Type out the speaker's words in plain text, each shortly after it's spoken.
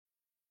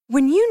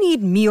When you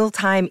need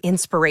mealtime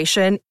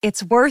inspiration,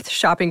 it's worth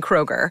shopping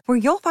Kroger, where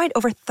you'll find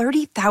over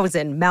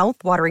 30,000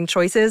 mouth-watering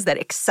choices that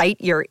excite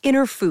your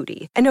inner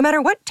foodie. And no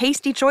matter what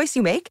tasty choice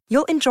you make,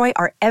 you'll enjoy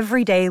our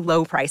everyday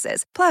low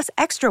prices, plus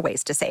extra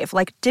ways to save,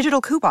 like digital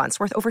coupons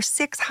worth over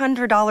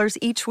 $600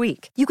 each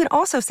week. You can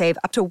also save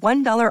up to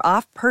 $1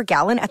 off per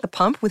gallon at the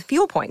pump with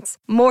fuel points.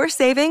 More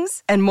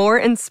savings and more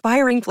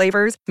inspiring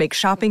flavors make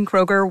shopping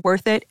Kroger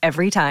worth it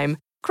every time.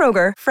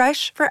 Kroger,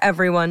 fresh for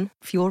everyone.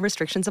 Fuel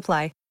restrictions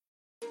apply.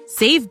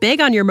 Save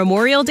big on your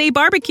Memorial Day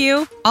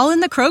barbecue, all in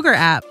the Kroger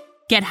app.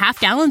 Get half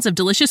gallons of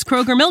delicious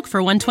Kroger milk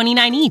for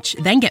 $1.29 each.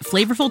 Then get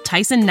flavorful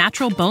Tyson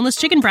natural boneless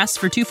chicken breasts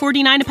for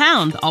 $2.49 a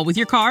pound, all with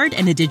your card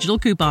and a digital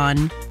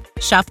coupon.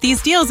 Shop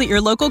these deals at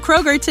your local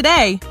Kroger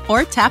today,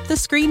 or tap the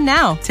screen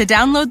now to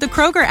download the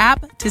Kroger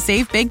app to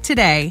save big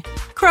today.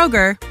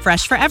 Kroger,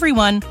 fresh for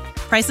everyone.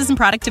 Prices and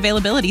product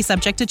availability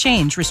subject to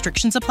change.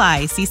 Restrictions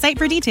apply. See site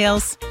for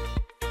details.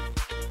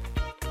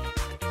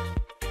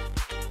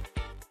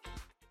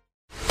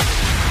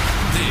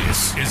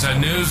 This is a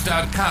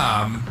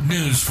Knewz.com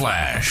news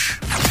flash.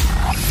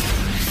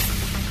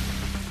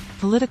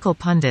 Political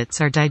pundits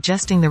are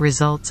digesting the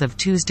results of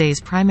Tuesday's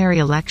primary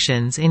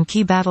elections in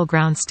key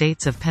battleground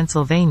states of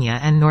Pennsylvania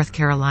and North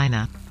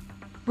Carolina.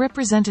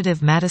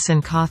 Representative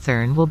Madison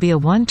Cawthorn will be a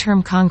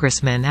one-term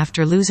congressman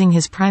after losing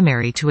his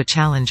primary to a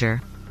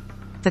challenger.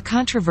 The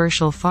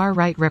controversial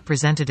far-right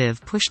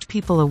representative pushed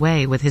people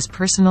away with his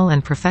personal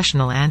and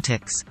professional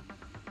antics.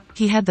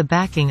 He had the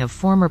backing of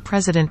former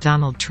President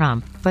Donald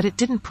Trump, but it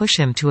didn't push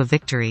him to a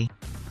victory.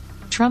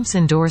 Trump's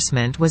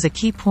endorsement was a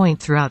key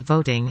point throughout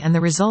voting, and the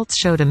results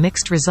showed a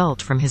mixed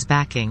result from his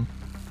backing.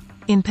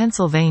 In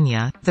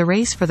Pennsylvania, the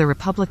race for the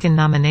Republican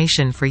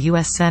nomination for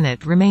U.S.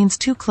 Senate remains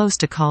too close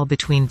to call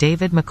between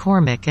David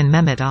McCormick and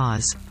Mehmet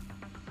Oz.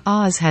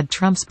 Oz had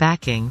Trump's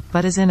backing,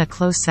 but is in a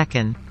close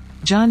second.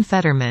 John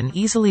Fetterman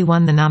easily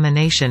won the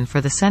nomination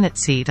for the Senate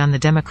seat on the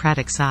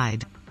Democratic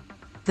side.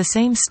 The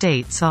same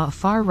state saw a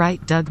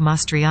far-right Doug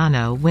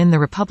Mastriano win the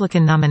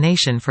Republican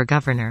nomination for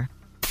governor.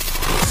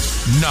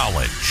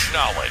 Knowledge.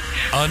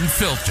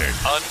 Unfiltered.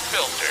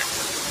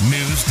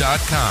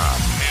 Knewz.com.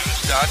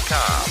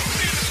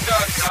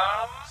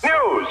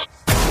 News.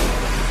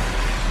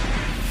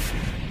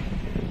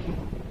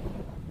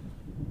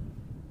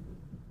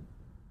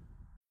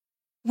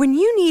 When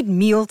you need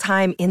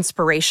mealtime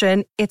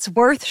inspiration, it's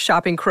worth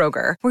shopping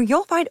Kroger, where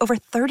you'll find over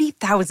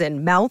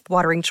 30,000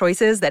 mouth-watering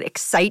choices that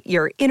excite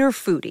your inner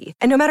foodie.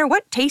 And no matter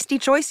what tasty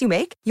choice you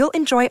make, you'll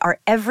enjoy our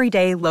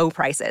everyday low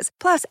prices,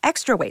 plus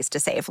extra ways to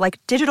save,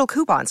 like digital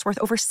coupons worth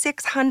over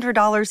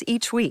 $600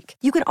 each week.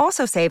 You can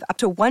also save up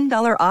to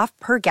 $1 off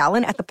per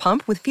gallon at the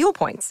pump with fuel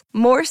points.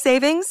 More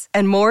savings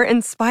and more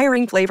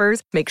inspiring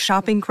flavors make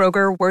shopping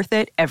Kroger worth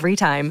it every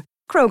time.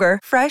 Kroger,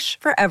 fresh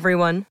for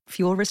everyone.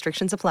 Fuel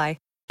restrictions apply.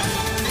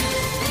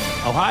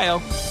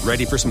 Ohio,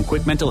 ready for some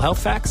quick mental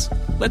health facts?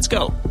 Let's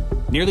go.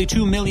 Nearly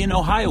 2 million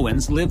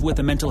Ohioans live with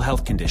a mental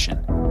health condition.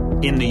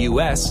 In the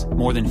U.S.,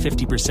 more than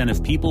 50%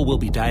 of people will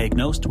be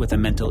diagnosed with a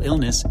mental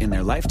illness in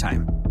their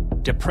lifetime.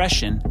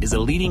 Depression is a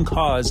leading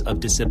cause of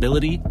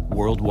disability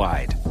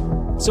worldwide.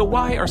 So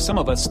why are some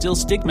of us still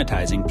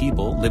stigmatizing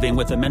people living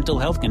with a mental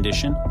health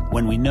condition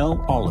when we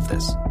know all of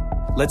this?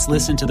 Let's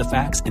listen to the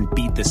facts and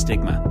beat the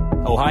stigma.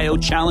 Ohio,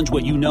 challenge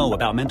what you know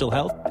about mental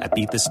health at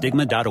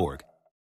beatthestigma.org.